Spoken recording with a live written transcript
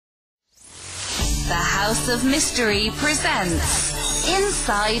House of Mystery presents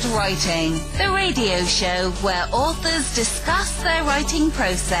Inside Writing, the radio show where authors discuss their writing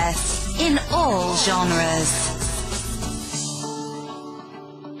process in all genres.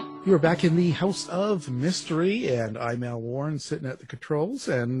 You're back in the House of Mystery, and I'm Al Warren sitting at the controls,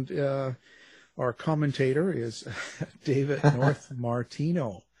 and our commentator is David North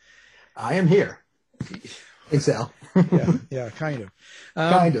Martino. I am here. Thanks, Al. yeah, kind of.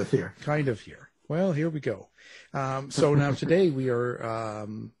 Kind of here. Kind of here. Well, here we go. So now today we are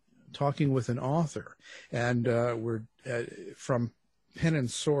talking with an author, and we're from Pen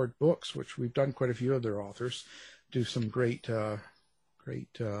and Sword Books, which we've done quite a few of their authors, do some great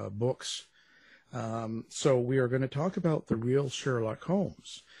books. So we are going to talk about the real Sherlock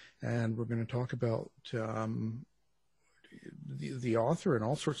Holmes, and we're going to talk about the author and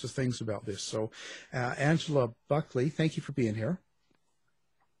all sorts of things about this. So Angela Buckley, thank you for being here.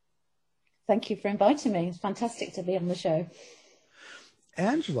 Thank you for inviting me. It's fantastic to be on the show.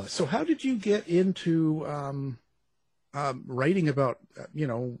 Angela, so how did you get into writing about,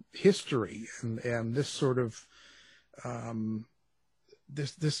 history and this sort of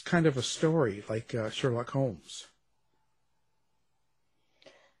this kind of a story like Sherlock Holmes?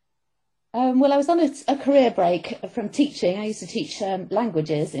 Well, I was on a career break from teaching. I used to teach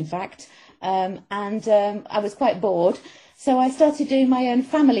languages, in fact, and I was quite bored. So I started doing my own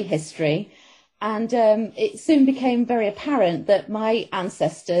family history, and it soon became very apparent that my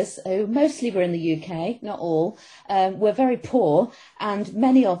ancestors, who mostly were in the UK, not all, were very poor, and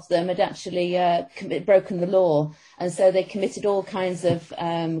many of them had actually broken the law. And so they committed all kinds of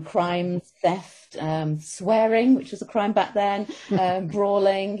crimes, theft, swearing, which was a crime back then,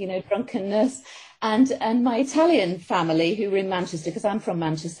 brawling, drunkenness. And my Italian family, who were in Manchester, because I'm from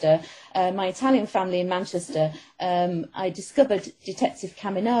Manchester, my Italian family in Manchester, I discovered Detective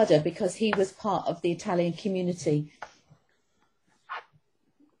Caminada because he was part of the Italian community.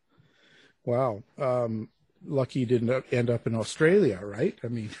 Wow. Lucky you didn't end up in Australia, right? I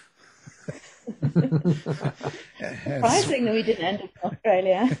mean... Surprisingly, we didn't end up in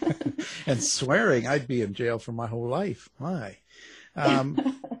Australia. And swearing, I'd be in jail for my whole life. My.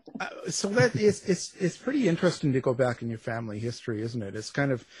 So that it's pretty interesting to go back in your family history, isn't it? It's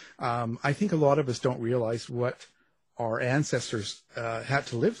kind of, I think a lot of us don't realize what our ancestors had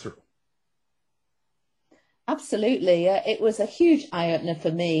to live through. Absolutely. It was a huge eye-opener for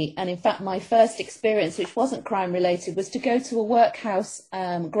me. And in fact, my first experience, which wasn't crime-related, was to go to a workhouse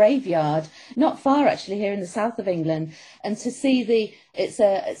graveyard, not far actually, here in the south of England, and to see there's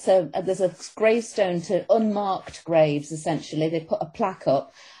a gravestone to unmarked graves, essentially. They put a plaque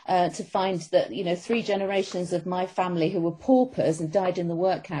up to find that, 3 generations of my family who were paupers and died in the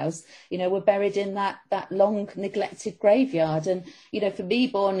workhouse, were buried in that long neglected graveyard. And, for me,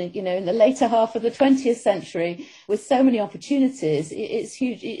 born, in the later half of the 20th century, with so many opportunities, it's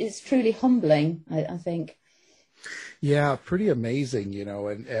huge. It's truly humbling, I think. Yeah, pretty amazing,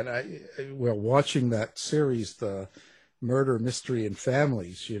 well, watching that series, the Murder, Mystery, and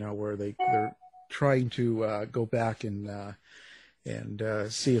Families, where they're trying to go back and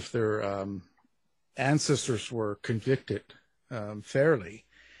see if their ancestors were convicted fairly.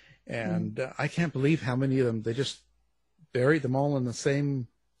 And I can't believe how many of them, they just buried them all in the same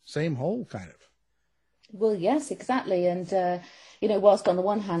hole, kind of. Well, yes, exactly. And, whilst on the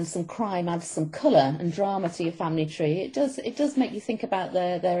one hand, some crime adds some colour and drama to your family tree, it does make you think about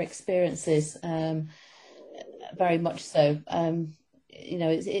their experiences, very much so.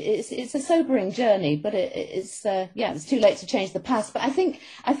 It's a sobering journey, but it's too late to change the past. But I think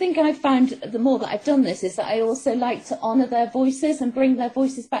I've found the more that I've done this is that I also like to honour their voices and bring their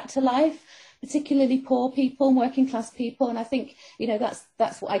voices back to life, particularly poor people and working class people. And I think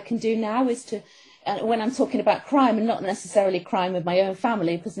that's what I can do now is to. When I'm talking about crime, and not necessarily crime with my own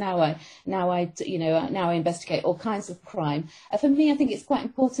family, because now I investigate all kinds of crime. For me, I think it's quite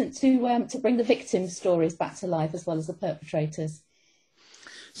important to bring the victims' stories back to life as well as the perpetrators.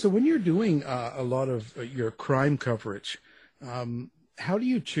 So when you're doing a lot of your crime coverage, how do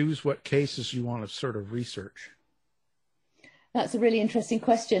you choose what cases you want to sort of research? That's a really interesting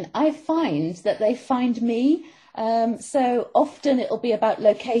question. I find that they find me. So often it'll be about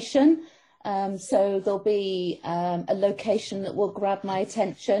location. So there'll be a location that will grab my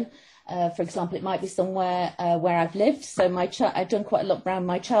attention. For example, it might be somewhere where I've lived. So I've done quite a lot around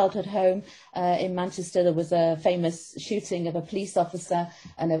my childhood home in Manchester. There was a famous shooting of a police officer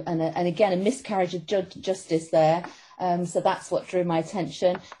and again, a miscarriage of justice there. So that's what drew my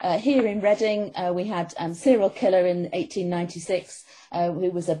attention. Here in Reading, we had a serial killer in 1896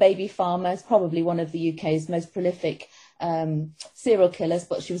 who was a baby farmer. It's probably one of the UK's most prolific serial killers,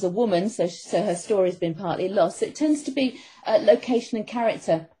 but she was a woman, so her story's been partly lost. So it tends to be location and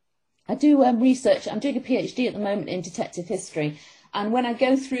character. I do research. I'm doing a PhD at the moment in detective history, and when I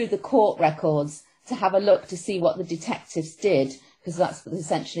go through the court records to have a look to see what the detectives did, because that's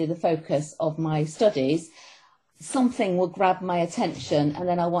essentially the focus of my studies, something will grab my attention and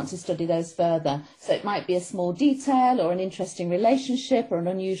then I want to study those further. So it might be a small detail or an interesting relationship or an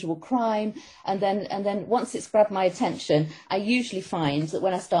unusual crime. And then once it's grabbed my attention, I usually find that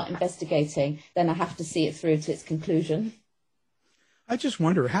when I start investigating, then I have to see it through to its conclusion. I just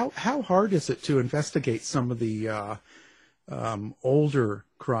wonder, how hard is it to investigate some of the older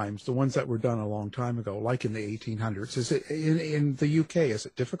crimes, the ones that were done a long time ago, like in the 1800s? Is it in the UK? Is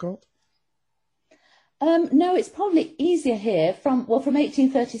it difficult? No, it's probably easier here from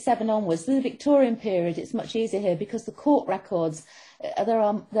 1837 onwards. The Victorian period, it's much easier here because the court records, there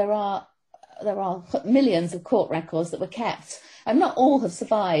are millions of court records that were kept, and not all have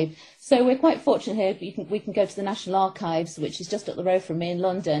survived. So we're quite fortunate here. We can go to the National Archives, which is just up the road from me in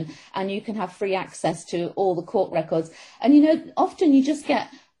London, and you can have free access to all the court records. And often you just get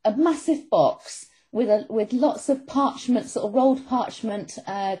a massive box with lots of parchment, sort of rolled parchment,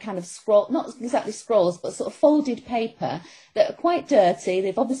 kind of scroll, not exactly scrolls, but sort of folded paper that are quite dirty.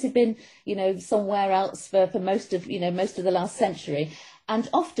 They've obviously been, somewhere else for most of the last century. And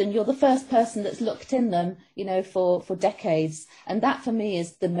often you're the first person that's looked in them, for decades. And that for me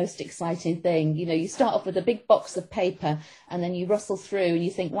is the most exciting thing. You start off with a big box of paper and then you rustle through and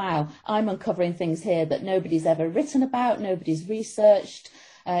you think, wow, I'm uncovering things here that nobody's ever written about, nobody's researched.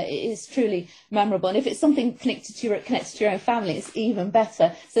 It is truly memorable, and if it's something connected to your own family, it's even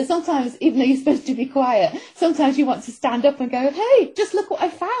better. So sometimes, even though you're supposed to be quiet, sometimes you want to stand up and go, "Hey, just look what I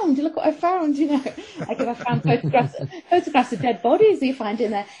found! Look what I found!" I found photographs of dead bodies that you find in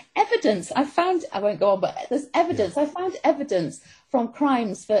there. Evidence I won't go on, but there's evidence. I found evidence from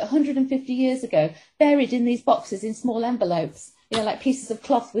crimes for 150 years ago buried in these boxes in small envelopes. Like pieces of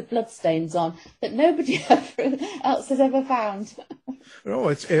cloth with bloodstains on that nobody else has ever found. No,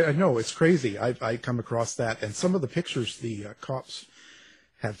 it's crazy. I come across that, and some of the pictures the cops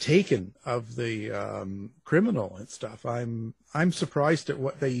have taken of the criminal and stuff. I'm surprised at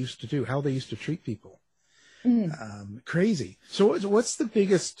what they used to do, how they used to treat people. Crazy. So, what's the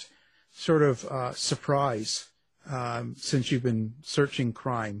biggest sort of surprise since you've been searching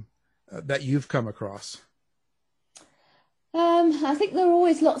crime that you've come across? I think there are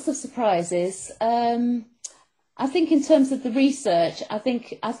always lots of surprises. I think in terms of the research, I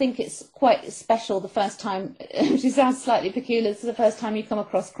think it's quite special the first time, which sounds slightly peculiar, it's the first time you come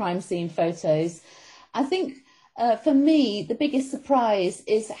across crime scene photos. I think for me, the biggest surprise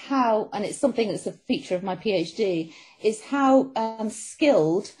is how, and it's something that's a feature of my PhD, is how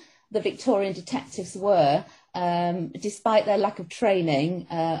skilled the Victorian detectives were, despite their lack of training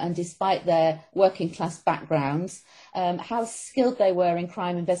and despite their working class backgrounds. How skilled they were in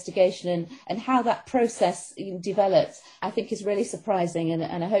crime investigation and how that process developed, I think is really surprising,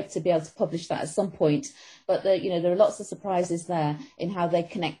 and I hope to be able to publish that at some point. But there are lots of surprises there in how they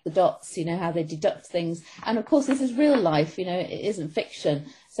connect the dots, how they deduct things. And of course, this is real life, it isn't fiction.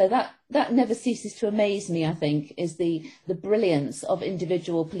 So that never ceases to amaze me, I think, is the brilliance of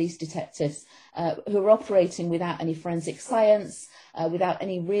individual police detectives who are operating without any forensic science, without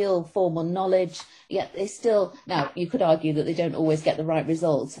any real formal knowledge, yet they still, now you could argue that they don't always get the right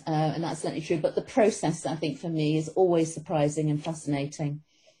result, and that's certainly true, but the process, I think, for me is always surprising and fascinating.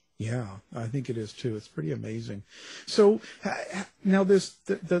 Yeah, I think it is too. It's pretty amazing. So now this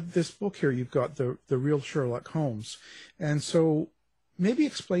book here, you've got the real Sherlock Holmes, and so maybe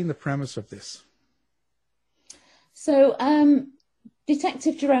explain the premise of this. So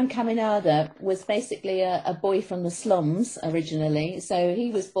Detective Jerome Caminada was basically a boy from the slums originally. So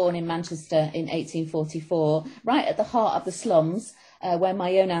he was born in Manchester in 1844, right at the heart of the slums, where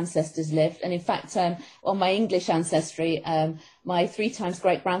my own ancestors lived. And in fact, on my English ancestry, my 3 times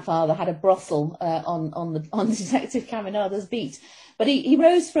great-grandfather had a brothel on Detective Caminada's beat. But he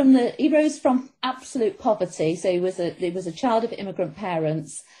rose from absolute poverty. So he was a child of immigrant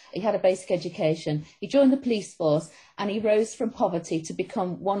parents. He had a basic education. He joined the police force, and he rose from poverty to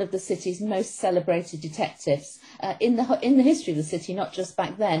become one of the city's most celebrated detectives in the history of the city, not just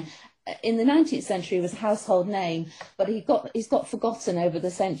back then. In the 19th century, he was a household name, but he's got forgotten over the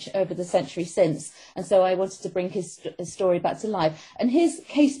century since. And so I wanted to bring his story back to life. And his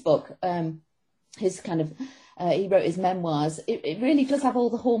casebook, his kind of He wrote his memoirs. It really does have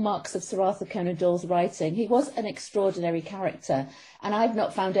all the hallmarks of Sir Arthur Conan Doyle's writing. He was an extraordinary character, and I've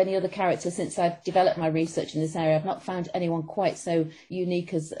not found any other character since I've developed my research in this area. I've not found anyone quite so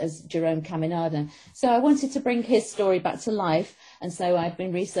unique as Jerome Caminada. So I wanted to bring his story back to life, and so I've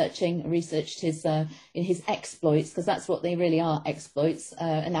been researched his exploits, because that's what they really are, exploits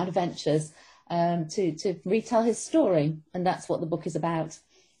and adventures, to retell his story, and that's what the book is about.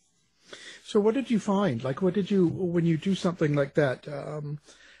 So what did you find? Like, what did you, when you do something like that,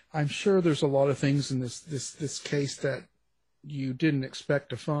 I'm sure there's a lot of things in this case that you didn't expect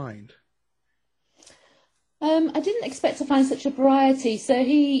to find. I didn't expect to find such a variety. So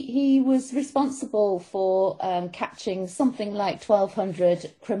he was responsible for catching something like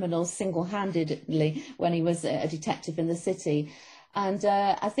 1,200 criminals single-handedly when he was a detective in the city. And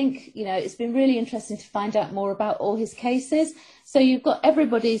I think, it's been really interesting to find out more about all his cases. So you've got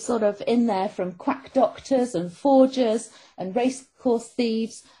everybody sort of in there, from quack doctors and forgers and racecourse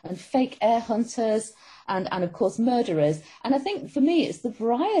thieves and fake air hunters and of course murderers. And I think for me it's the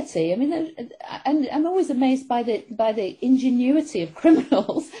variety. I mean, and I'm always amazed by the ingenuity of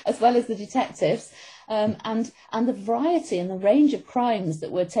criminals as well as the detectives. And the variety and the range of crimes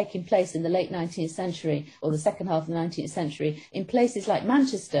that were taking place in the late 19th century, or the second half of the 19th century, in places like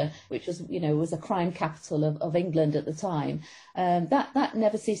Manchester, which was a crime capital of England at the time. That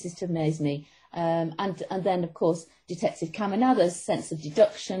never ceases to amaze me. And then, of course, Detective Caminada's sense of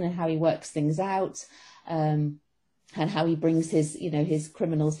deduction and how he works things out, and how he brings his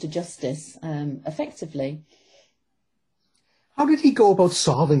criminals to justice effectively. How did he go about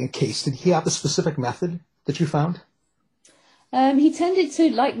solving a case? Did he have a specific method that you found? He tended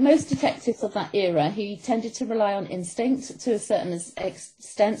to, like most detectives of that era, he tended to rely on instinct to a certain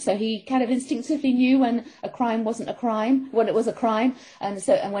extent. So he kind of instinctively knew when a crime wasn't a crime, when it was a crime, and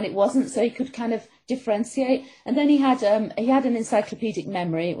when it wasn't. So he could kind of differentiate. And then he had an encyclopedic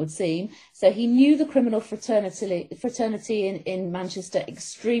memory, it would seem. So he knew the criminal fraternity in Manchester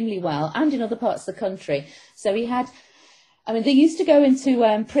extremely well, and in other parts of the country. So he had. I mean, they used to go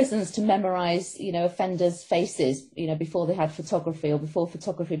into prisons to memorise, offenders' faces, before they had photography, or before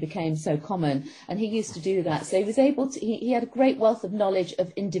photography became so common. And he used to do that. So he was able to, he had a great wealth of knowledge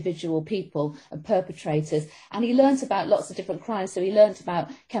of individual people and perpetrators. And he learnt about lots of different crimes. So he learnt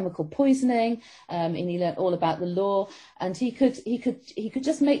about chemical poisoning, and he learnt all about the law. And he could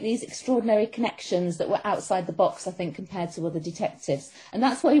just make these extraordinary connections that were outside the box, I think, compared to other detectives. And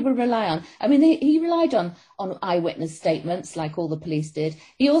that's what he would rely on. I mean, he relied on eyewitness statements, like all the police did.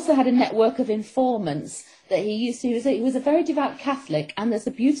 He also had a network of informants that he used to. He was a very devout Catholic, and there's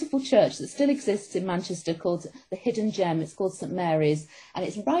a beautiful church that still exists in Manchester called the Hidden Gem. It's called St Mary's, and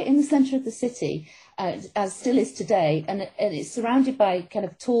it's right in the centre of the city, as still is today, and it's surrounded by kind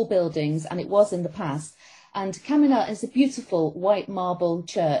of tall buildings, and it was in the past. And Caminada is a beautiful white marble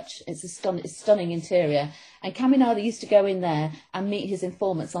church. It's a stunning interior. And Caminada used to go in there and meet his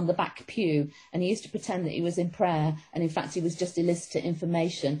informants on the back pew. And he used to pretend that he was in prayer. And in fact, he was just eliciting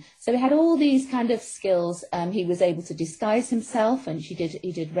information. So he had all these kind of skills. He was able to disguise himself, and he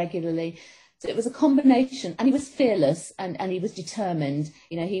did regularly. So it was a combination, and he was fearless, and he was determined.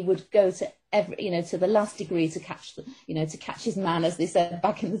 He would go to to the last degree to catch his man, as they said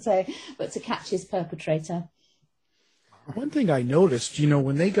back in the day, but to catch his perpetrator. One thing I noticed,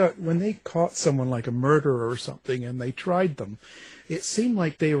 when they caught someone like a murderer or something and they tried them, it seemed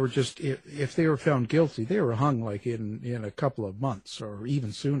like they were just, if they were found guilty, they were hung like in a couple of months or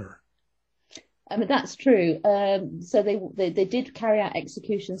even sooner. I mean, that's true. So they did carry out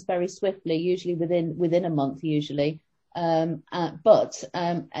executions very swiftly, usually within a month, usually. But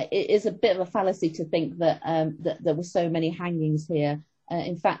it is a bit of a fallacy to think that there were so many hangings here.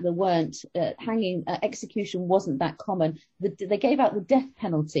 In fact, there weren't. Execution wasn't that common. They gave out the death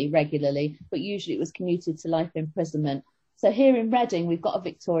penalty regularly, but usually it was commuted to life imprisonment. So here in Reading, we've got a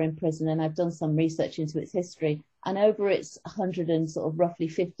Victorian prison, and I've done some research into its history. And over its 100 and sort of roughly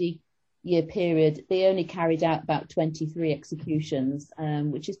 50-year period, they only carried out about 23 executions,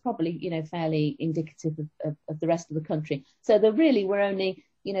 which is probably, fairly indicative of the rest of the country. So there really were only,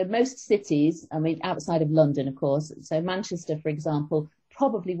 most cities, I mean, outside of London, of course. So Manchester, for example,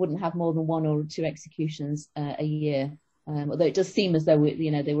 probably wouldn't have more than 1 or 2 executions a year. Although it does seem as though,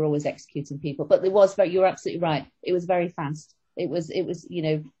 they were always executing people. But you're absolutely right. It was very fast. It was,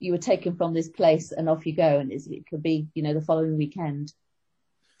 you were taken from this place and off you go. And it could be, the following weekend.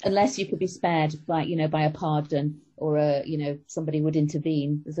 Unless you could be spared by a pardon, or somebody would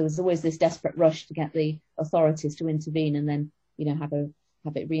intervene. There was always this desperate rush to get the authorities to intervene and then,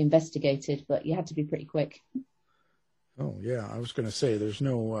 have it reinvestigated. But you had to be pretty quick. Oh yeah, I was going to say there's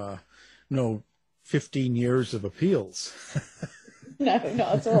no 15 years of appeals. No,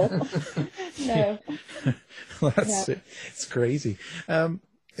 not at all. No. Well, it's crazy.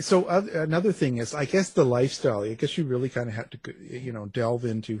 So another thing is, I guess, the lifestyle. I guess you really kind of had to, delve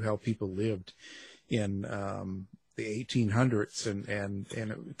into how people lived in the 1800s, and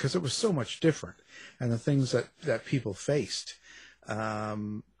because it was so much different, and the things that people faced,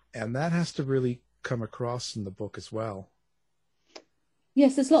 and that has to really come across in the book as well.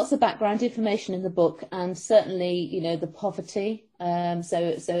 Yes, there's lots of background information in the book, and certainly, the poverty.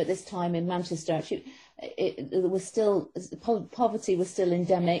 So at this time in Manchester, actually, poverty was still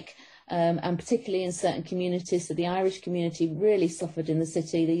endemic, and particularly in certain communities. So the Irish community really suffered in the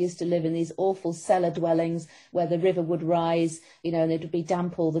city. They used to live in these awful cellar dwellings where the river would rise, and it would be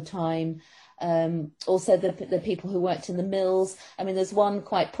damp all the time. Also the people who worked in the mills. I mean, there's one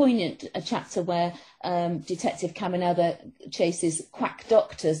quite poignant chapter where Detective Caminada chases quack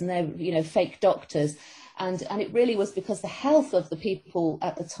doctors, and they're fake doctors. And it really was because the health of the people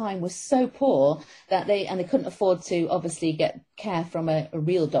at the time was so poor that they couldn't afford to obviously get care from a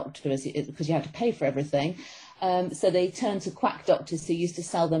real doctor, because you had to pay for everything. So they turned to quack doctors who used to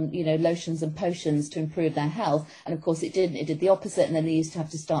sell them, lotions and potions to improve their health. And of course it didn't. It did the opposite. And then they used to have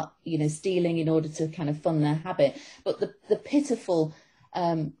to start, stealing in order to kind of fund their habit. But the pitiful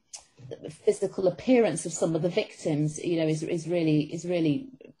physical appearance of some of the victims, is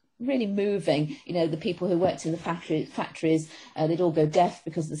really moving. The people who worked in the factories, they'd all go deaf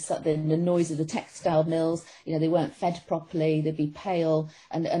because of the noise of the textile mills. They weren't fed properly. They'd be pale,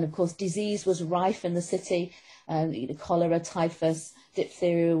 and of course disease was rife in the city. Cholera, typhus,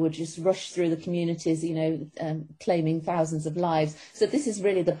 diphtheria would just rush through the communities, claiming thousands of lives. So this is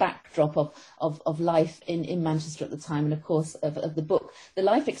really the backdrop of life in Manchester at the time, and of course of the book. The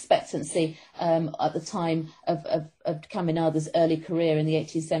life expectancy at the time of Caminada's early career in the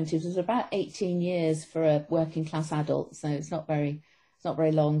 1870s was about 18 years for a working class adult. So it's not very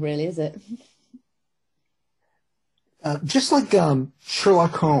long, really, is it? Just like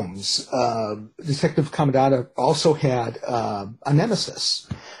Sherlock Holmes, Detective Caminada also had a nemesis,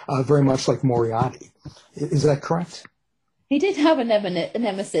 very much like Moriarty. Is that correct? He did have a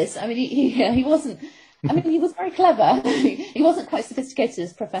nemesis. I mean, he wasn't. I mean, he was very clever. He wasn't quite sophisticated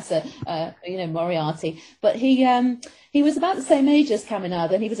as Professor, Moriarty, but he was about the same age as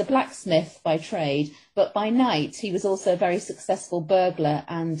Caminada, and he was a blacksmith by trade. But by night, he was also a very successful burglar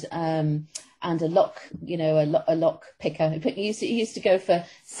and a lock, a lock picker. He used to go for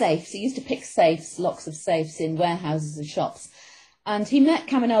safes. He used to pick safes, locks of safes in warehouses and shops. And he met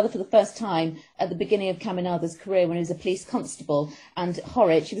Caminada for the first time at the beginning of Caminada's career when he was a police constable. And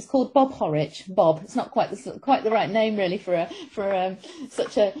Horwich, he was called Bob Horwich. Bob, it's not quite the right name really for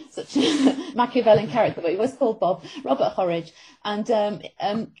such a Machiavellian character, but he was called Bob, Robert Horwich. And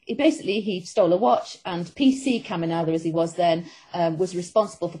he stole a watch, and PC Caminada, as he was then, was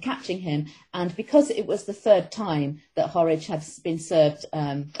responsible for catching him. And because it was the third time that Horwich had been served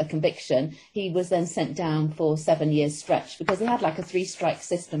a conviction, he was then sent down for 7 years stretch, because they had like a 3-strike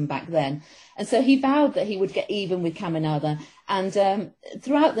system back then. And so he vowed that he would get even with Caminada. And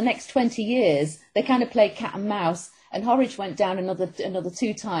throughout the next 20 years, they kind of played cat and mouse. And Horwich went down another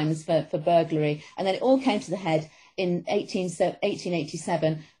 2 times for burglary. And then it all came to the head in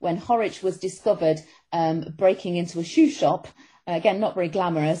 1887, when Horwich was discovered breaking into a shoe shop. Again, not very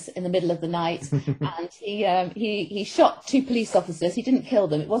glamorous, in the middle of the night. And he shot 2 police officers. He didn't kill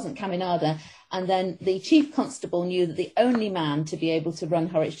them. It wasn't Caminada. And then the chief constable knew that the only man to be able to run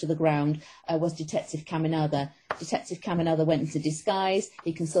Horwich to the ground was Detective Caminada. Detective Caminada went into disguise.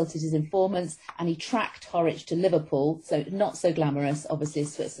 He consulted his informants, and he tracked Horwich to Liverpool. So not so glamorous, obviously,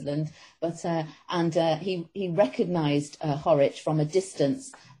 as Switzerland. But he recognised Horwich from a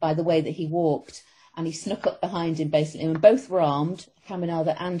distance by the way that he walked. And he snuck up behind him, basically, and both were armed.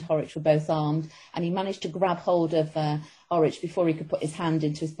 Caminada and Horwich were both armed, and he managed to grab hold of Horwich before he could put his hand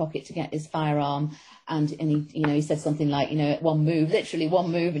into his pocket to get his firearm. And he said something like, literally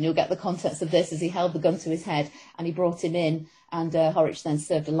one move, and you'll get the contents of this, as he held the gun to his head, and he brought him in. And Horwich then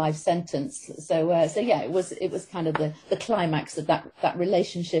served a life sentence. So yeah, it was kind of the climax of that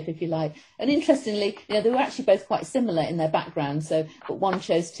relationship, if you like. And interestingly, they were actually both quite similar in their background. But one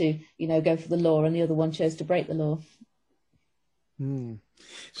chose to, go for the law, and the other one chose to break the law. Mm.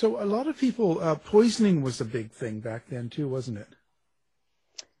 So a lot of people, poisoning was a big thing back then too, wasn't it?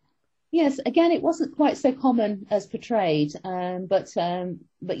 Yes, again, it wasn't quite so common as portrayed, but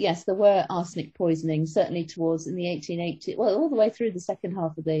yes, there were arsenic poisoning, certainly towards in the 1880s, well, all the way through the second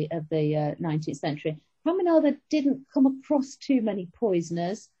half of the 19th century. Caminada didn't come across too many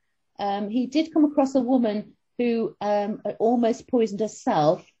poisoners. He did come across a woman who almost poisoned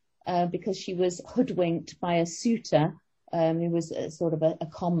herself because she was hoodwinked by a suitor who was sort of a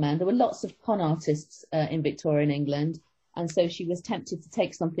con man. There were lots of con artists in Victorian England, and so she was tempted to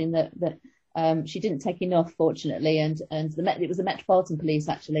take something that she didn't take enough, fortunately, and it was the Metropolitan Police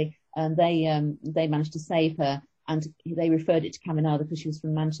actually, and they managed to save her, and they referred it to Caminada because she was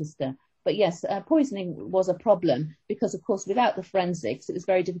from Manchester. But yes, poisoning was a problem because, of course, without the forensics, it was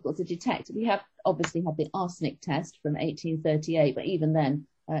very difficult to detect. We have obviously had the arsenic test from 1838, but even then,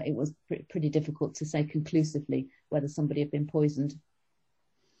 it was pretty difficult to say conclusively whether somebody had been poisoned.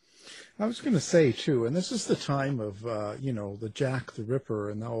 I was going to say, too, and this is the time of, the Jack the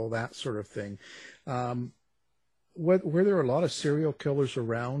Ripper and all that sort of thing. Were there a lot of serial killers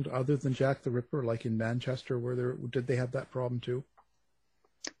around other than Jack the Ripper, like in Manchester? Did they have that problem, too?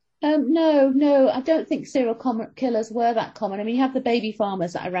 No, I don't think serial killers were that common. I mean, you have the baby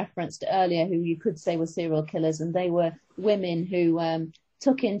farmers that I referenced earlier, who you could say were serial killers, and they were women who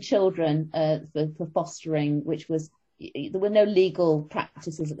took in children for fostering, which was, there were no legal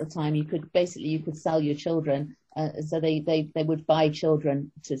practices at the time. You could sell your children, so they would buy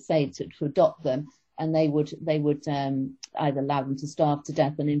children to adopt them, and they would either allow them to starve to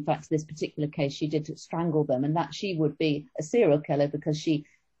death. And in fact, this particular case, she did strangle them, and that she would be a serial killer because she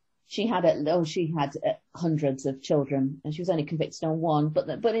had hundreds of children, and she was only convicted on one.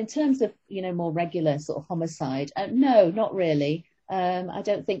 But in terms of more regular sort of homicide, no, not really. I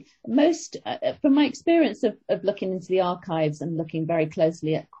don't think most, from my experience of looking into the archives and looking very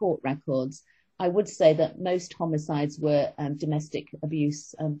closely at court records, I would say that most homicides were domestic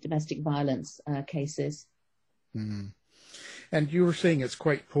abuse, domestic violence cases. Mm-hmm. And you were saying it's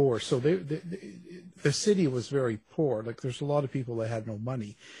quite poor. So the city was very poor. Like, there's a lot of people that had no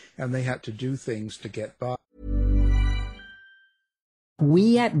money, and they had to do things to get by.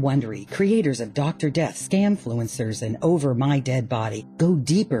 We at Wondery, creators of Dr. Death, Scamfluencers, and Over My Dead Body, go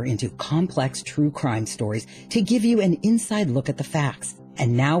deeper into complex true crime stories to give you an inside look at the facts.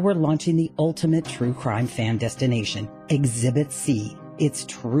 And now we're launching the ultimate true crime fan destination, Exhibit C. It's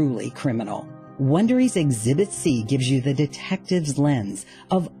truly criminal. Wondery's Exhibit C gives you the detective's lens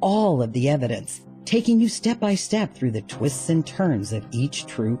of all of the evidence, taking you step by step through the twists and turns of each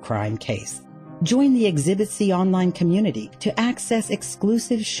true crime case. Join the Exhibit C online community to access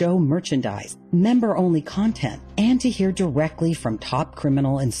exclusive show merchandise, member-only content, and to hear directly from top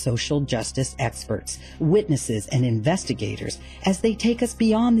criminal and social justice experts, witnesses, and investigators as they take us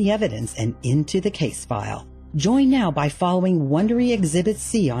beyond the evidence and into the case file. Join now by following Wondery Exhibit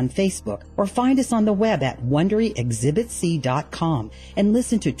C on Facebook, or find us on the web at WonderyExhibitC.com and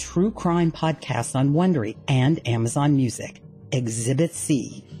listen to true crime podcasts on Wondery and Amazon Music. Exhibit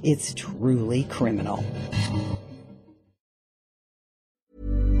C. It's truly criminal.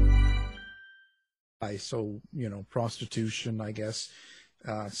 So, prostitution, I guess,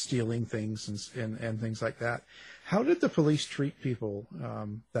 stealing things and things like that. How did the police treat people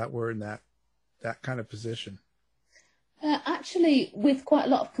that were in that kind of position? Actually, with quite a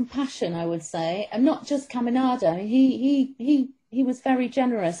lot of compassion, I would say, and not just Caminada. He was very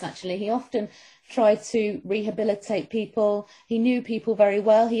generous. Actually, he often tried to rehabilitate people. He knew people very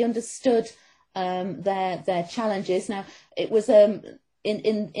well. He understood their challenges. Now, it was in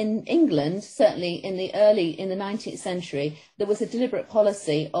England, certainly in the 19th century, there was a deliberate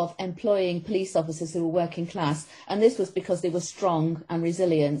policy of employing police officers who were working class, and this was because they were strong and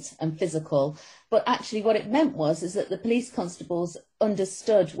resilient and physical. But actually what it meant is that the police constables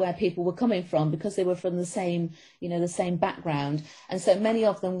understood where people were coming from because they were from the same background. And so many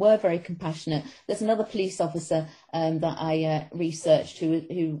of them were very compassionate. There's another police officer that I researched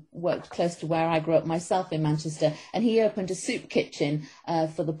who worked close to where I grew up myself in Manchester, and he opened a soup kitchen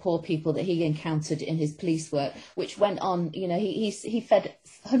for the poor people that he encountered in his police work, which went on, he fed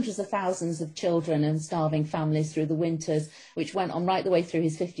hundreds of thousands of children and starving families through the winters, which went on right the way through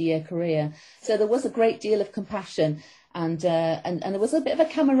his 50-year career. So there was a great deal of compassion, and there was a bit of a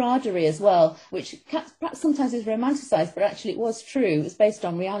camaraderie as well, which perhaps sometimes is romanticised, but actually it was true. It was based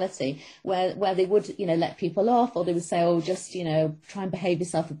on reality, where they would let people off, or they would say, oh, just try and behave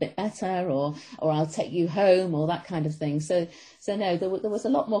yourself a bit better, or I'll take you home, or that kind of thing. So no, there was a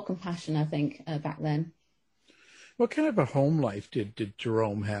lot more compassion, I think, back then. What kind of a home life did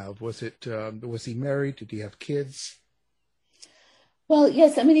Jerome have? Was he married? Did he have kids? Well,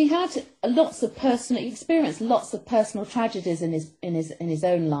 yes. I mean, he had he experienced lots of personal tragedies in his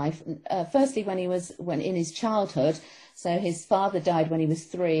own life. Firstly, when in his childhood, so his father died when he was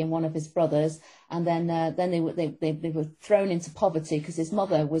 3, and one of his brothers, and then they were thrown into poverty because his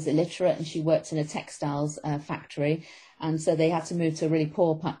mother was illiterate and she worked in a textiles factory. and so they had to move to a really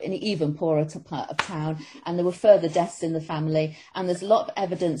poor, an even poorer part of town, and there were further deaths in the family, and there's a lot of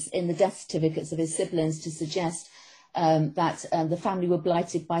evidence in the death certificates of his siblings to suggest that the family were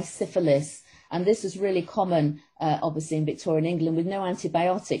blighted by syphilis. And this was really common, obviously, in Victorian England with no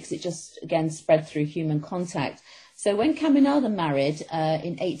antibiotics. It just, again, spread through human contact. So when Caminada married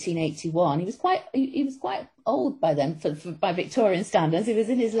in 1881, he was quite old by then, by Victorian standards. He was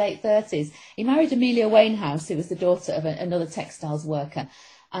in his late 30s. He married Amelia Wainhouse, who was the daughter of another textiles worker.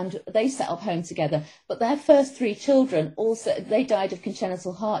 And they set up home together. But their first 3 children they died of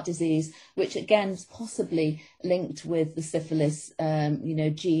congenital heart disease, which again is possibly linked with the syphilis,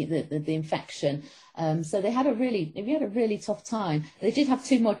 the infection. So they had a really tough time. They did have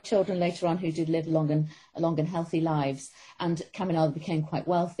 2 more children later on who did live long and healthy lives. And Caminada became quite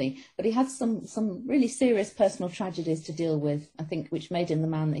wealthy. But he had some really serious personal tragedies to deal with, I think, which made him the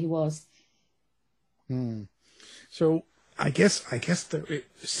man that he was. So I guess the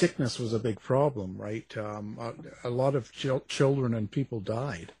sickness was a big problem, right? A lot of children and people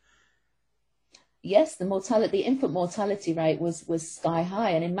died. Yes, the infant mortality rate was sky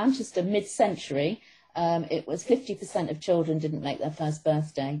high, and in Manchester mid-century, it was 50% of children didn't make their first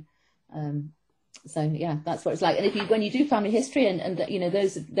birthday. So yeah, that's what it's like. And when you do family history, and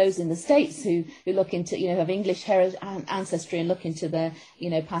those in the States who look into have English ancestry and look into their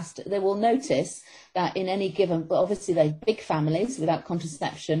past, they will notice that in any given, but obviously they're big families without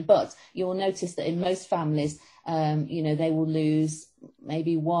contraception, but you will notice that in most families, they will lose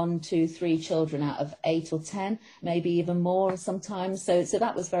maybe 1, 2, 3 children out of 8 or 10, maybe even more sometimes. So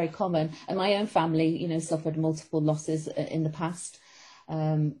that was very common. And my own family, suffered multiple losses in the past.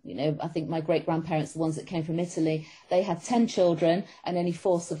 I think my great-grandparents, the ones that came from Italy, they had 10 children and only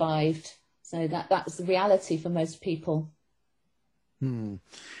 4 survived. So that was the reality for most people.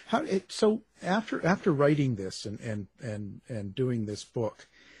 So after writing this and doing this book,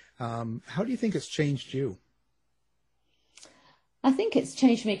 how do you think it's changed you? I think it's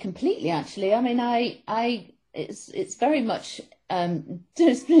changed me completely, actually. I mean, it's very much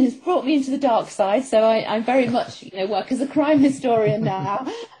it's brought me into the dark side. So I'm very much work as a crime historian now.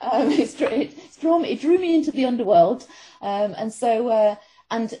 It drew me into the underworld, and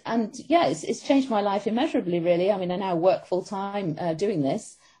it's changed my life immeasurably, really. I mean, I now work full time doing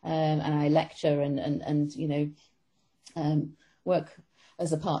this, and I lecture and work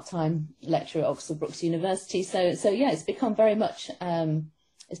as a part-time lecturer at Oxford Brookes University. So yeah, it's become very much.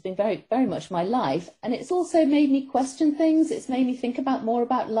 It's been very, very much my life, and it's also made me question things. It's made me think more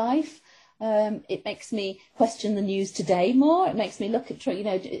about life. It makes me question the news today more. It makes me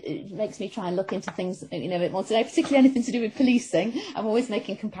it makes me try and look into things, a bit more today, particularly anything to do with policing. I'm always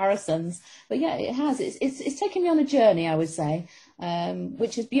making comparisons. But yeah, it has. It's taken me on a journey, I would say,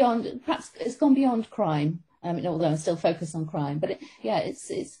 which is perhaps it's gone beyond crime. Although I'm still focused on crime, but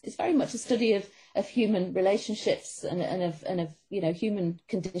it's very much a study of human relationships and of human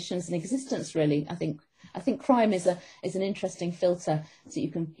conditions and existence. Really, I think crime is an interesting filter, so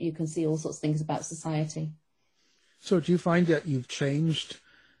you can see all sorts of things about society. So, do you find that you've changed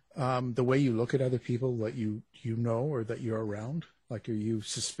the way you look at other people that you know or that you're around? Like, are you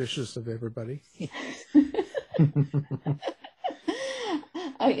suspicious of everybody?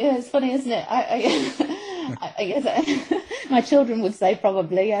 Yeah, it's funny, isn't it? I guess my children would say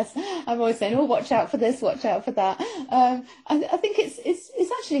probably, yes. I'm always saying, oh, watch out for this, watch out for that. I think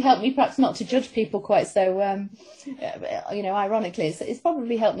it's actually helped me perhaps not to judge people quite so, ironically, it's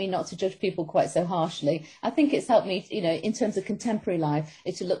probably helped me not to judge people quite so harshly. I think it's helped me, in terms of contemporary life,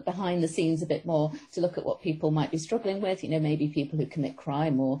 to look behind the scenes a bit more, to look at what people might be struggling with, maybe people who commit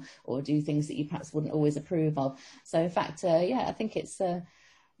crime or do things that you perhaps wouldn't always approve of. So in fact, I think it's...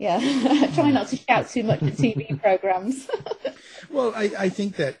 I try not to shout too much at TV programs. Well, I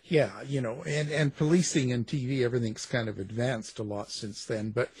think that, and policing and TV, everything's kind of advanced a lot since then.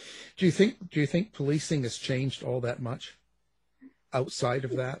 But do you think policing has changed all that much outside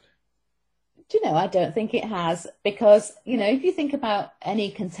of that? I don't think it has, because, if you think about any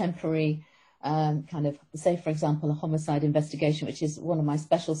contemporary kind of, say, for example, a homicide investigation, which is one of my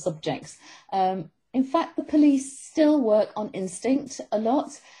special subjects, in fact, the police still work on instinct a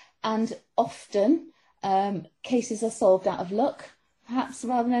lot, and often cases are solved out of luck, perhaps,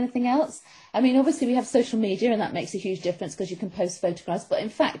 rather than anything else. I mean, obviously we have social media, and that makes a huge difference because you can post photographs. But in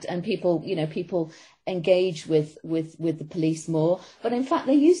fact, and people engage with the police more. But in fact,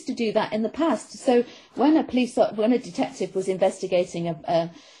 they used to do that in the past. So when a detective was investigating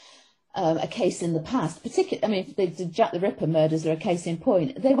a case in the past, particularly, I mean, the Jack the Ripper murders are a case in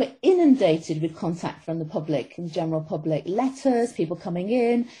point. They were inundated with contact from the public and general public, letters, people coming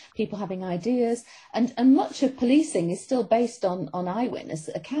in, people having ideas, and much of policing is still based on eyewitness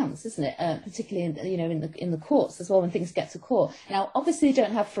accounts, isn't it? Particularly in the courts as well, when things get to court. Now, obviously, you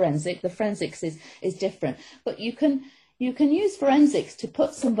don't have forensic. The forensics is different, but you can use forensics to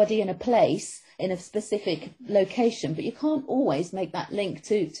put somebody in a place, in a specific location, but you can't always make that link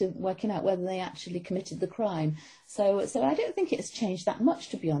to working out whether they actually committed the crime. So I don't think it's changed that much,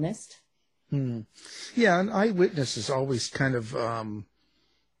 to be honest. Yeah, an eyewitness is always kind of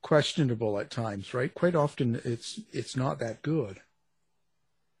questionable at times, right? Quite often it's not that good.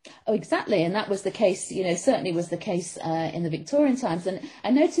 Oh, exactly, and that was the case, certainly was the case in the Victorian times. And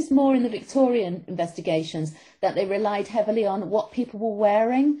I noticed more in the Victorian investigations that they relied heavily on what people were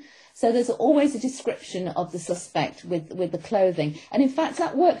wearing. So there's always a description of the suspect with the clothing, and in fact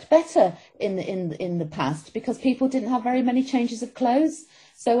that worked better in the past because people didn't have very many changes of clothes.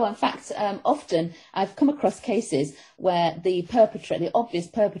 So in fact, often I've come across cases where the obvious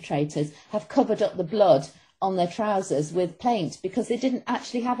perpetrators have covered up the blood on their trousers with paint because they didn't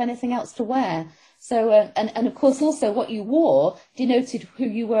actually have anything else to wear. So and of course also what you wore denoted who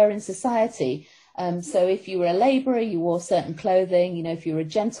you were in society. So if you were a labourer, you wore certain clothing. If you were a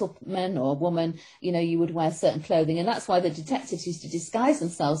gentleman or a woman, you would wear certain clothing. And that's why the detectives used to disguise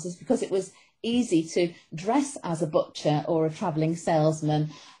themselves, is because it was easy to dress as a butcher or a travelling salesman.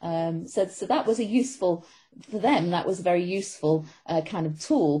 So that was for them, that was a very useful kind of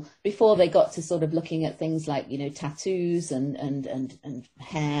tool before they got to sort of looking at things like, tattoos and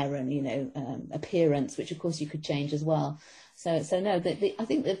hair and, appearance, which of course you could change as well. So no, I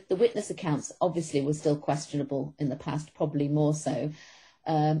think the witness accounts obviously were still questionable in the past, probably more so,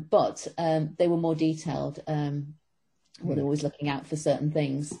 but they were more detailed. They were always looking out for certain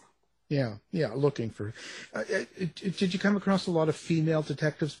things. Yeah, looking for. Did you come across a lot of female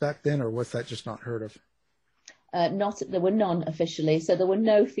detectives back then, or was that just not heard of? There were none officially. So there were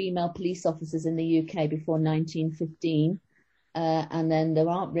no female police officers in the UK before 1915. And then there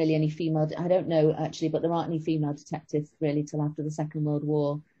aren't really any female, I don't know actually, but there aren't any female detectives really till after the Second World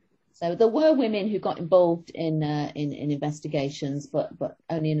War. So there were women who got involved in investigations, but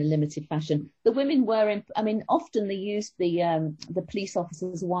only in a limited fashion. The women were, often they used the police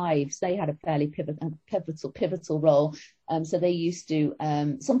officers' wives. They had a fairly pivotal role. So they used to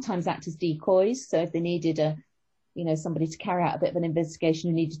sometimes act as decoys. So if they needed somebody to carry out a bit of an investigation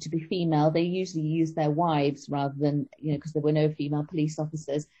who needed to be female, they usually used their wives rather than, because there were no female police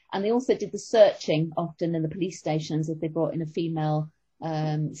officers. And they also did the searching often in the police stations. If they brought in a female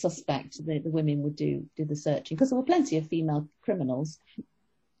suspect, the women would do the searching, because there were plenty of female criminals.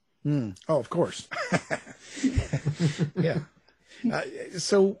 Oh, of course. Yeah.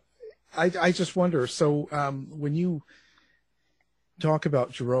 So I just wonder, when you talk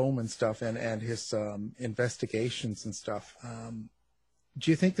about Jerome and stuff and his investigations and stuff,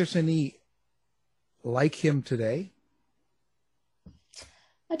 do you think there's any like him today?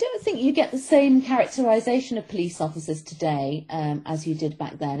 I don't think you get the same characterisation of police officers today as you did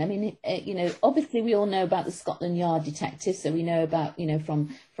back then. I mean, obviously we all know about the Scotland Yard detectives, so we know about, from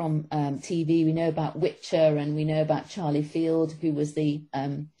TV, we know about Witcher, and we know about Charlie Field, who was the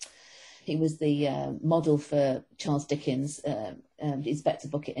model for Charles Dickens, Inspector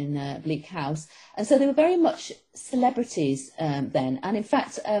Bucket in Bleak House. And so they were very much celebrities then. And in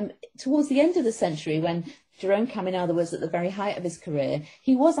fact, towards the end of the century, when Jerome Caminada was at the very height of his career,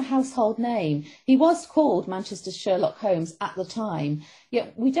 he was a household name. He was called Manchester's Sherlock Holmes at the time,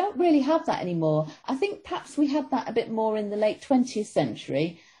 yet we don't really have that anymore. I think perhaps we had that a bit more in the late 20th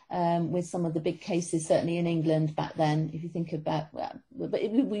century, with some of the big cases, certainly in England back then. If you think about,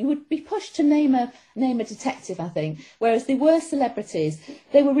 we would be pushed to name a detective, I think. Whereas they were celebrities,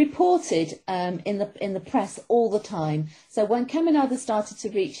 they were reported in the press all the time. So when Caminada started to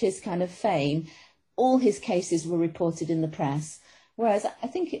reach his kind of fame, all his cases were reported in the press. Whereas I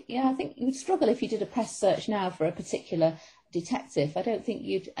think you would struggle if you did a press search now for a particular detective. I don't think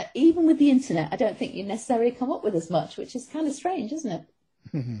even with the internet, I don't think you'd necessarily come up with as much, which is kind of strange, isn't it?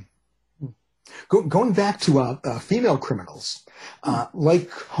 Mm-hmm. Going back to female criminals, like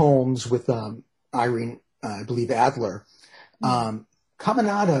Holmes with Irene, I believe Adler,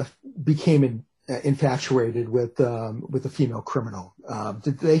 Caminada became infatuated with a female criminal.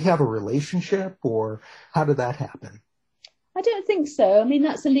 Did they have a relationship, or how did that happen? I don't think so. I mean,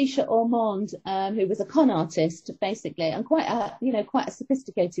 that's Alicia Ormond, who was a con artist, basically, and quite a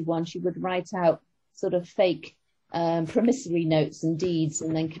sophisticated one. She would write out sort of fake promissory notes and deeds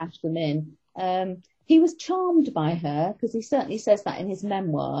and then cash them in. He was charmed by her, because he certainly says that in his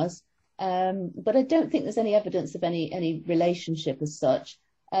memoirs. but I don't think there's any evidence of any relationship as such.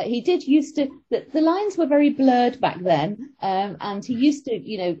 He did used to, the lines were very blurred back then, and he used to,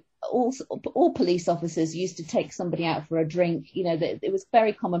 you know, all police officers used to take somebody out for a drink. You know, it was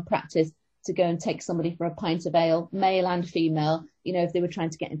very common practice to go and take somebody for a pint of ale, male and female, you know, if they were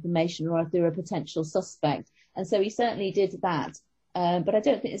trying to get information or if they were a potential suspect. And so he certainly did that. But I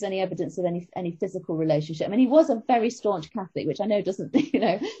don't think there's any evidence of any physical relationship. I mean, he was a very staunch Catholic, which I know doesn't mean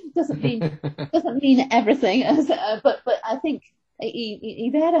everything. But I think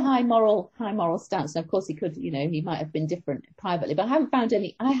he had a high moral stance. And of course, he could, you know, he might have been different privately. But I haven't found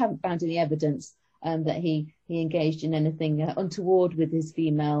any evidence that he engaged in anything untoward with his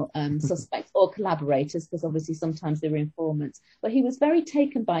female suspects or collaborators, because obviously sometimes they were informants. But he was very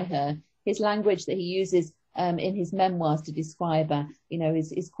taken by her. His language that he uses in his memoirs to describe her, you know,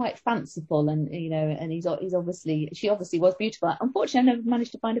 is quite fanciful, and you know, and she obviously was beautiful. Unfortunately, I never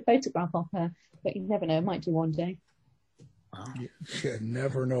managed to find a photograph of her, but you never know, might do one day. You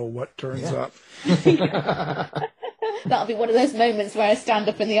never know what turns up. That'll be one of those moments where I stand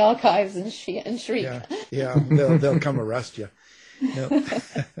up in the archives and shriek. Yeah, they'll come arrest you.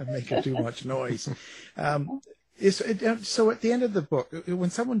 Making too much noise. So at the end of the book, when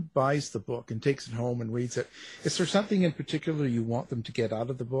someone buys the book and takes it home and reads it, is there something in particular you want them to get out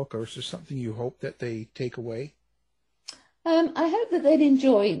of the book, or is there something you hope that they take away? I hope that they'd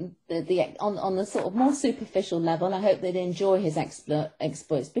enjoy on the sort of more superficial level. I hope they'd enjoy his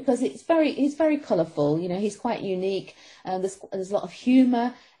exploits, because he's very colourful. You know, he's quite unique. There's a lot of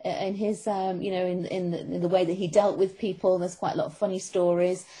humour in his, you know, in the way that he dealt with people. There's quite a lot of funny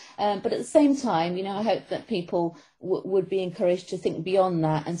stories. But at the same time, you know, I hope that people would be encouraged to think beyond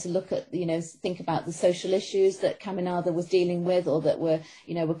that and to look at, you know, think about the social issues that Caminada was dealing with, or that were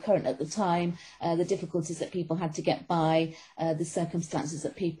current at the time, the difficulties that people had to get by, the circumstances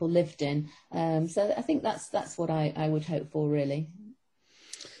that people lived in. So I think that's what I would hope for, really.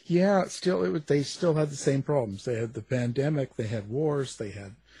 Yeah, they still had the same problems. They had the pandemic, they had wars, they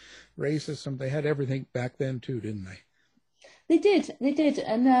had racism, they had everything back then too, didn't they? They did,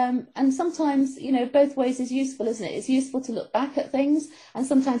 and sometimes, you know, both ways is useful, isn't it? It's useful to look back at things, and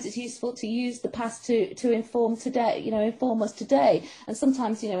sometimes it's useful to use the past to inform today, you know, inform us today. And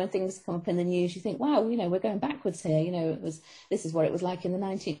sometimes, you know, when things come up in the news, you think, wow, you know, we're going backwards here. You know, this is what it was like in the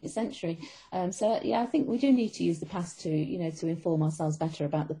 19th century. So yeah, I think we do need to use the past to, you know, to inform ourselves better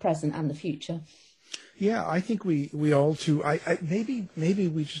about the present and the future. Yeah, I think we all too. Maybe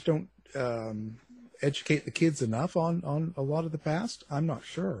we just don't educate the kids enough on a lot of the past. I'm not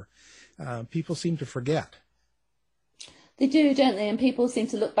sure. People seem to forget. They do, don't they? And people seem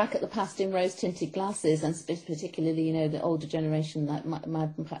to look back at the past in rose-tinted glasses, and particularly, you know, the older generation, like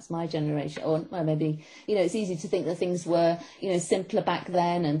perhaps my generation, or well, maybe, you know, it's easy to think that things were, you know, simpler back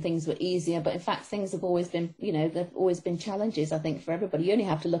then and things were easier. But in fact, things have always been, you know, there've always been challenges, I think, for everybody. You only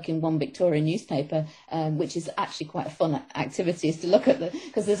have to look in one Victorian newspaper, which is actually quite a fun activity, is to look at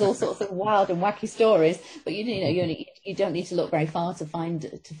because there's all sorts of wild and wacky stories. But you don't need to look very far to find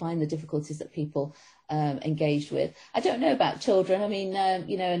the difficulties that people engaged with. I don't know about children. I mean,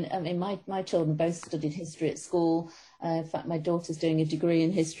 you know, and I mean, my children both studied history at school. In fact, my daughter's doing a degree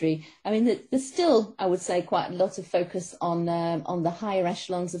in history. I mean, there's still, I would say, quite a lot of focus on the higher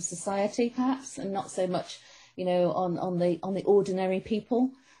echelons of society, perhaps, and not so much, you know, on the ordinary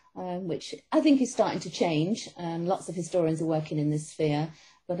people, which I think is starting to change. Lots of historians are working in this sphere.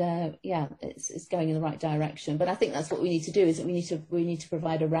 But yeah, it's going in the right direction. But I think that's what we need to do, is that we need to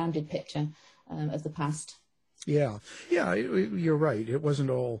provide a rounded picture of the past. Yeah, you're right. It wasn't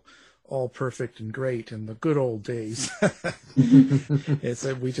all perfect and great in the good old days.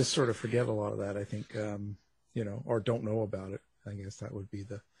 We just sort of forget a lot of that, I think, you know, or don't know about it. I guess that would be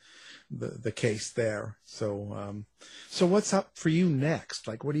the case there. So what's up for you next?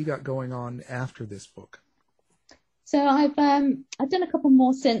 Like, what do you got going on after this book? So I've done a couple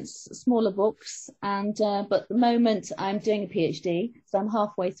more since, smaller books, and but at the moment I'm doing a PhD, so I'm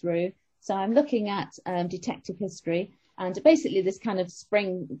halfway through. So I'm looking at detective history, and basically this kind of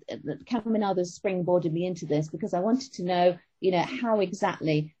Caminada's springboarded me into this, because I wanted to know, you know, how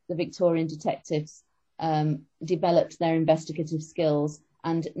exactly the Victorian detectives developed their investigative skills.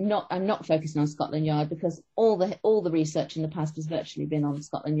 And I'm not focusing on Scotland Yard, because all the research in the past has virtually been on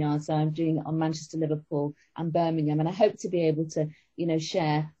Scotland Yard. So I'm doing it on Manchester, Liverpool and Birmingham. And I hope to be able to, you know,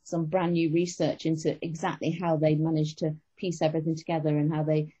 share some brand new research into exactly how they managed to piece everything together and how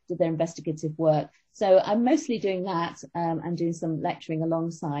they did their investigative work. So I'm mostly doing that and doing some lecturing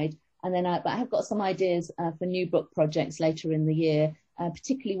alongside. And then but I have got some ideas for new book projects later in the year.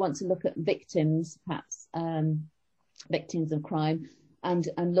 Particularly want to look at victims, perhaps victims of crime. and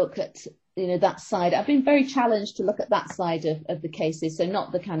look at, that side. I've been very challenged to look at that side of the cases, so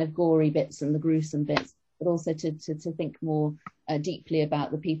not the kind of gory bits and the gruesome bits, but also to think more deeply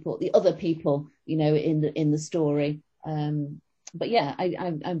about the other people, in the story. But yeah,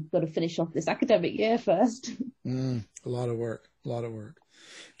 I've got to finish off this academic year first. A lot of work.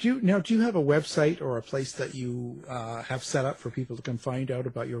 Do you have a website or a place that you have set up for people to come find out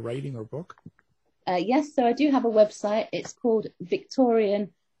about your writing or book? Yes, so I do have a website. It's called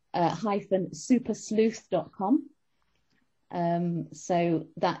Victorian-supersleuth.com. So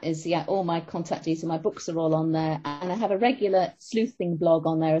that is, all my contact details. My books are all on there, and I have a regular sleuthing blog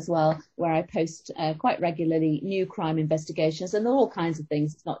on there as well, where I post quite regularly new crime investigations, and all kinds of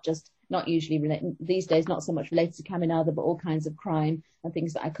things. It's not usually related these days, not so much related to Caminada, but all kinds of crime and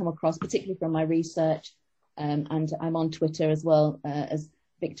things that I come across, particularly from my research. And I'm on Twitter as well, as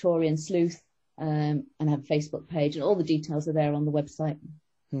Victorian Sleuth, and I have a Facebook page, and all the details are there on the website.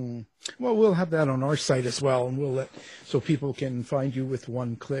 Well, we'll have that on our site as well, and so people can find you with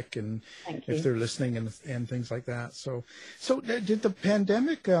one click, and if they're listening and things like that. So did the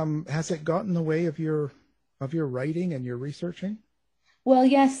pandemic has it gotten in the way of your writing and your researching? Well,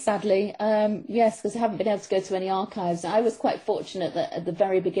 yes, sadly. Yes, because I haven't been able to go to any archives. I was quite fortunate that at the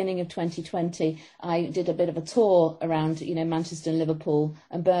very beginning of 2020, I did a bit of a tour around, Manchester and Liverpool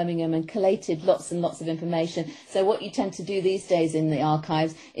and Birmingham, and collated lots and lots of information. So what you tend to do these days in the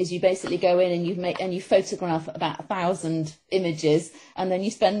archives is you basically go in and you photograph about 1,000 images, and then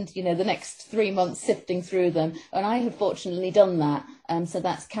you spend, the next 3 months sifting through them. And I have fortunately done that. So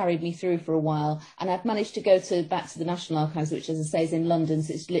that's carried me through for a while, and I've managed to go back to the National Archives, which, as I say, is in London.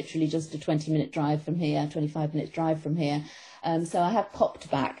 So it's literally just a 20-minute drive from here, 25-minute drive from here. So I have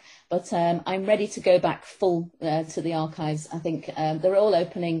popped back, but I'm ready to go back full to the archives. I think they're all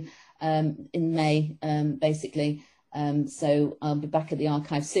opening in May, basically. So I'll be back at the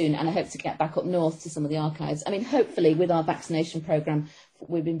archive soon, and I hope to get back up north to some of the archives. I mean, hopefully with our vaccination programme,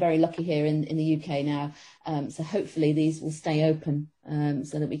 we've been very lucky here in the UK now. So hopefully these will stay open,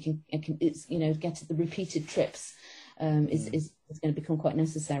 so that we can get to the repeated trips is going to become quite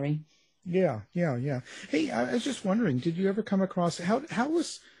necessary. Yeah. Hey, I was just wondering, did you ever come across how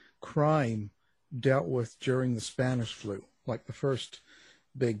was crime dealt with during the Spanish flu, like the first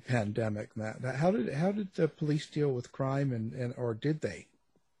big pandemic? How did the police deal with crime, and or did they?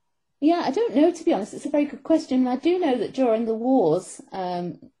 Yeah, I don't know, to be honest. It's a very good question. I do know that during the wars,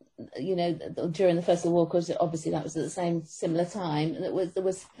 during the First World War, because obviously that was at the similar time, and there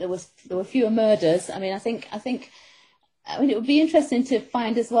were fewer murders. I mean, I think it would be interesting to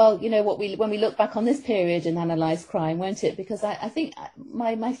find as well, when we look back on this period and analyse crime, won't it? Because I think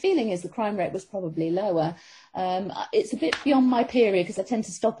my feeling is the crime rate was probably lower. It's a bit beyond my period because I tend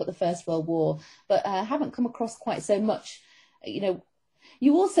to stop at the First World War, but I haven't come across quite so much,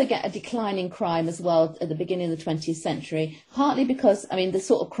 You also get a decline in crime as well at the beginning of the 20th century, partly because, the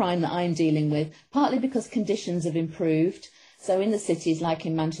sort of crime that I'm dealing with, partly because conditions have improved. So in the cities, like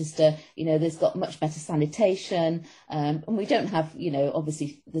in Manchester, there's got much better sanitation, and we don't have,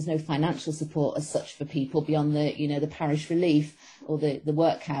 obviously there's no financial support as such for people beyond the, the parish relief or the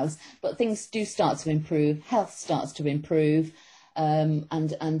workhouse, but things do start to improve, health starts to improve.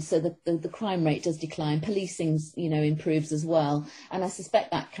 And so the crime rate does decline. Policing, improves as well, and I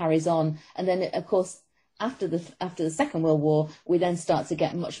suspect that carries on. And then, of course, after the Second World War, we then start to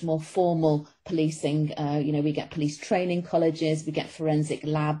get much more formal policing. We get police training colleges, we get forensic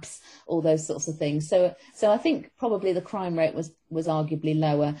labs, all those sorts of things. So I think probably the crime rate was arguably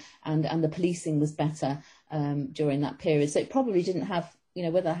lower, and the policing was better during that period. So it probably didn't have,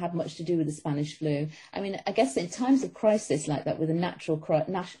 whether it had much to do with the Spanish flu. I mean, I guess in times of crisis like that, with a natural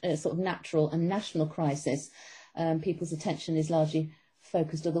and national crisis, people's attention is largely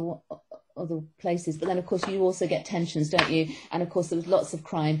focused on other places. But then, of course, you also get tensions, don't you? And, of course, there was lots of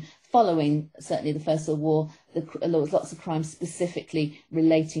crime following, certainly, the First World War. There was lots of crime specifically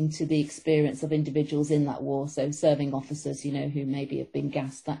relating to the experience of individuals in that war. So serving officers, who maybe have been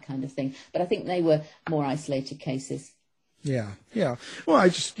gassed, that kind of thing. But I think they were more isolated cases. Yeah. Well, I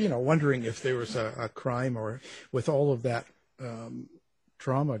just, wondering if there was a crime, or with all of that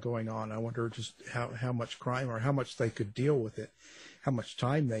trauma going on, I wonder just how much crime, or how much they could deal with it, how much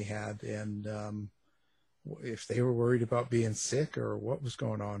time they had, and if they were worried about being sick, or what was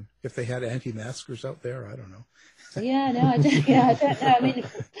going on, if they had anti-maskers out there, I don't know. Yeah, no, I don't know. I mean,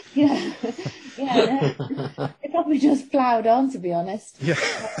 they probably just ploughed on, to be honest. Yeah.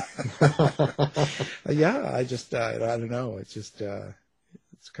 Yeah, I don't know. It's just,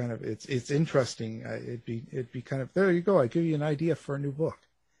 it's kind of, it's interesting. It'd be kind of, there you go. I give you an idea for a new book.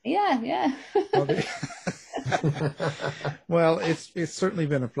 Yeah. Well, Well, it's certainly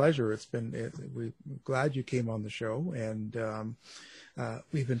been a pleasure. We're glad you came on the show, and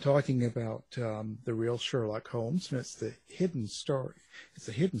we've been talking about the real Sherlock Holmes, and it's the hidden story. It's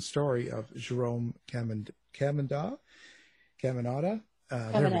the hidden story of Jerome Caminada. There we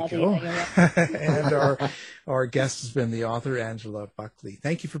go. And our guest has been the author, Angela Buckley.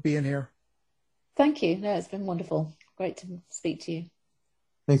 Thank you for being here. Thank you. No, it's been wonderful. Great to speak to you.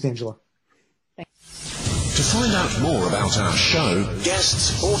 Thanks, Angela. To find out more about our show,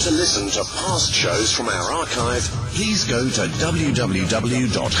 guests, or to listen to past shows from our archive, please go to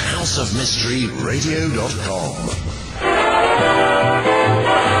www.houseofmysteryradio.com.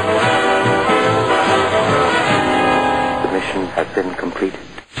 The mission has been completed.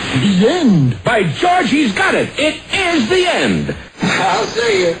 The end! By George, he's got it! It is the end! I'll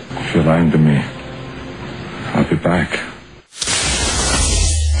see you. If you're lying to me, I'll be back.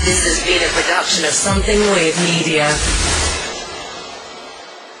 This has been a production of Something Weird Media.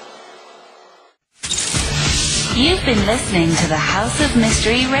 You've been listening to the House of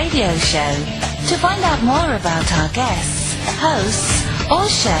Mystery radio show. To find out more about our guests, hosts, or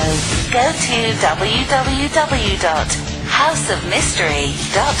show, go to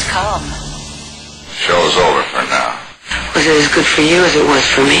www.houseofmystery.com. Show's over for now. Was it as good for you as it was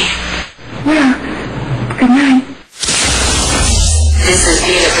for me? Well, good night. This has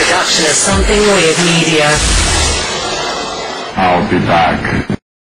been a production of Something Weird Media. I'll be back.